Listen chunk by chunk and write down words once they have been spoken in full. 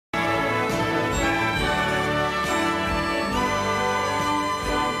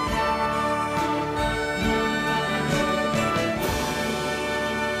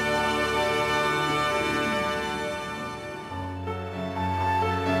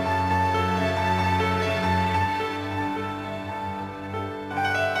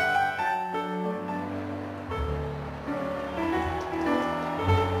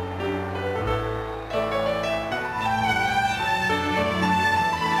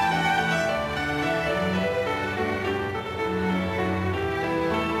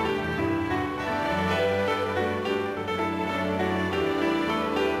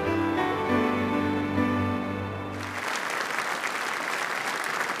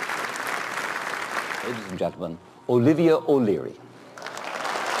Ladies and gentlemen, Olivia O'Leary.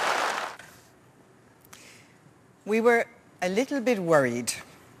 We were a little bit worried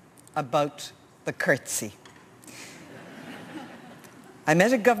about the curtsy. I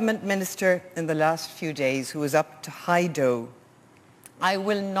met a government minister in the last few days who was up to high dough. "I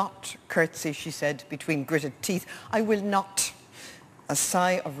will not curtsy," she said between gritted teeth. "I will not." A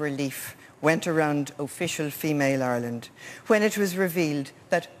sigh of relief went around official female Ireland when it was revealed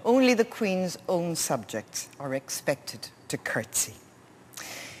that only the Queen's own subjects are expected to curtsy.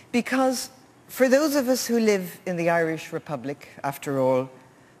 Because for those of us who live in the Irish Republic, after all,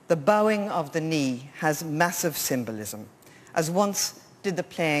 the bowing of the knee has massive symbolism, as once did the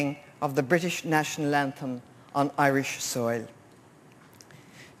playing of the British national anthem on Irish soil.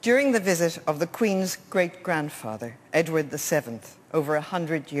 During the visit of the Queen's great-grandfather, Edward VII, over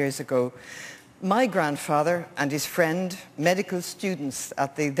 100 years ago, my grandfather and his friend, medical students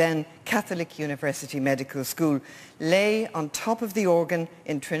at the then Catholic University Medical School, lay on top of the organ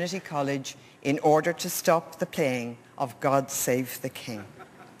in Trinity College in order to stop the playing of God Save the King.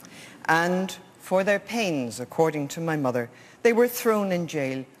 And for their pains, according to my mother, they were thrown in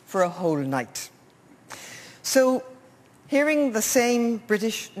jail for a whole night. So, hearing the same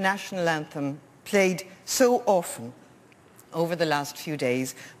British national anthem played so often over the last few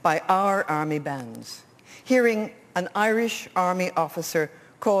days by our army bands, hearing an Irish army officer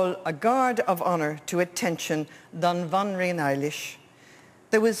call a guard of honour to attention Don Vonrain Eilish,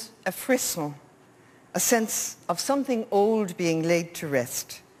 there was a frisson, a sense of something old being laid to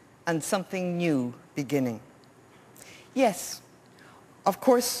rest and something new beginning. Yes, of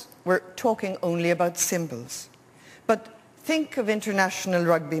course, we're talking only about symbols, but think of international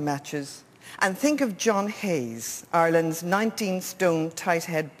rugby matches and think of John Hayes, Ireland's 19-stone tight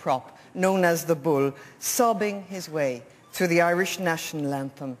head prop, known as the Bull, sobbing his way through the Irish national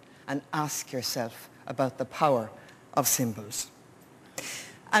anthem, and ask yourself about the power of symbols.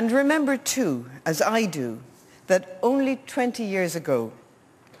 And remember too, as I do, that only 20 years ago,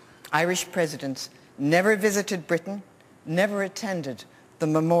 Irish presidents never visited Britain, never attended the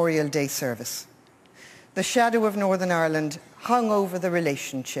Memorial Day service. The shadow of Northern Ireland hung over the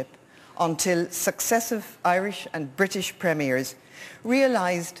relationship until successive Irish and British premiers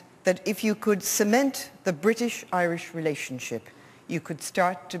realised that if you could cement the British-Irish relationship, you could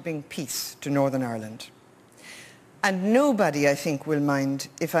start to bring peace to Northern Ireland. And nobody, I think, will mind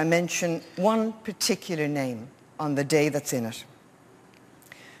if I mention one particular name on the day that's in it.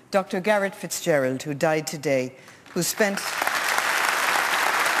 Dr. Garrett Fitzgerald, who died today, who spent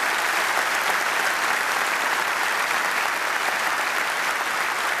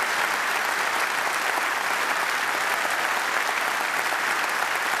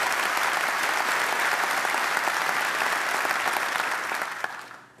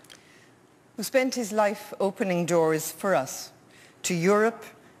his life opening doors for us, to Europe,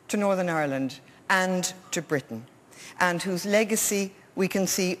 to Northern Ireland, and to Britain, and whose legacy we can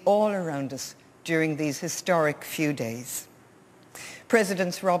see all around us during these historic few days.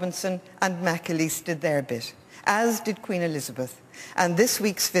 Presidents Robinson and McAleese did their bit, as did Queen Elizabeth, and this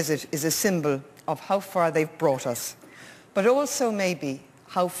week's visit is a symbol of how far they've brought us, but also maybe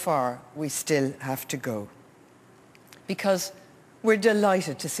how far we still have to go. Because we're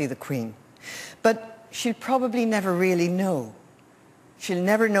delighted to see the Queen, but she'll probably never really know. She'll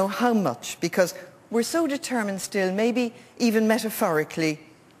never know how much, because we're so determined still, maybe even metaphorically,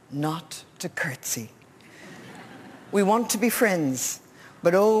 not to curtsy. We want to be friends,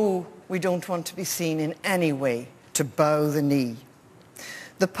 but oh, we don't want to be seen in any way to bow the knee.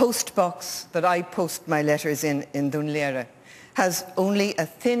 The post box that I post my letters in Dunleera has only a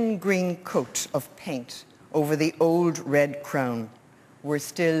thin green coat of paint over the old red crown. We're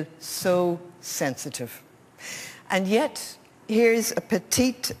still so sensitive. And yet, here's a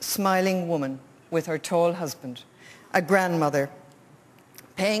petite, smiling woman with her tall husband, a grandmother,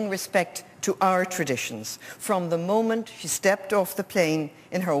 paying respect to our traditions from the moment she stepped off the plane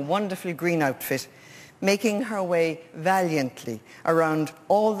in her wonderful green outfit, making her way valiantly around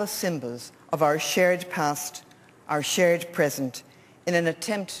all the symbols of our shared past, our shared present, in an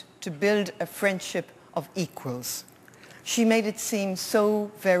attempt to build a friendship of equals. She made it seem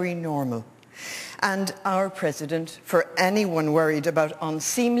so very normal. And our president, for anyone worried about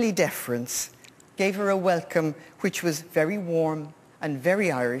unseemly deference, gave her a welcome which was very warm and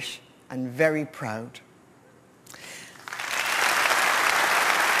very Irish and very proud.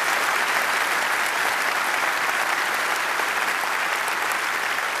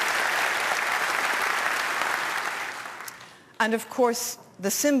 And of course, the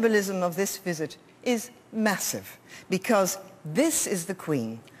symbolism of this visit is massive, because this is the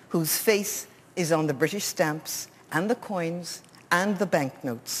Queen whose face is on the British stamps and the coins and the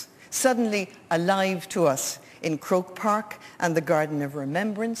banknotes, suddenly alive to us in Croke Park and the Garden of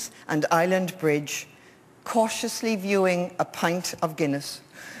Remembrance and Island Bridge, cautiously viewing a pint of Guinness,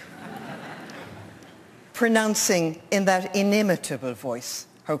 pronouncing in that inimitable voice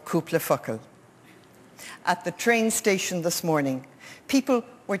her couple fuckle. At the train station this morning, people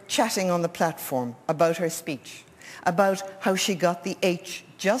were chatting on the platform about her speech, about how she got the H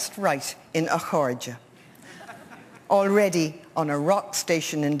just right in a chorja. Already on a rock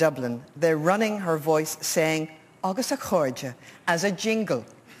station in Dublin, they're running her voice saying "Agus a chorja" as a jingle.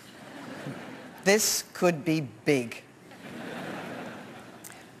 This could be big.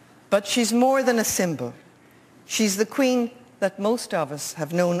 But she's more than a symbol. She's the queen that most of us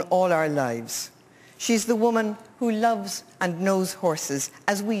have known all our lives. She's the woman who loves and knows horses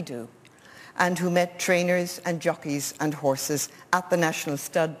as we do, and who met trainers and jockeys and horses at the National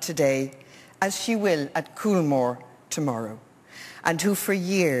Stud today, as she will at Coolmore tomorrow, and who for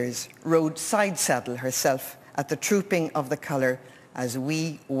years rode side saddle herself at the Trooping of the Colour as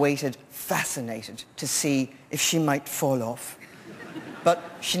we waited fascinated to see if she might fall off. But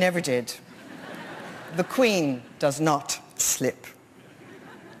she never did. The Queen does not slip.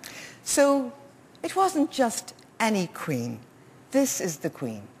 So it wasn't just any queen. This is the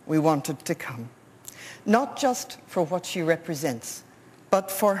Queen we wanted to come. Not just for what she represents, but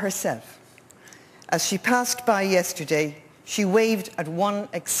for herself. As she passed by yesterday, she waved at one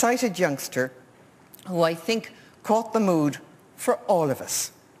excited youngster who I think caught the mood for all of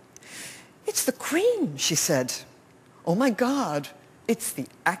us. "It's the Queen," she said. "Oh my God, it's the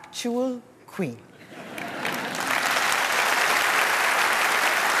actual Queen."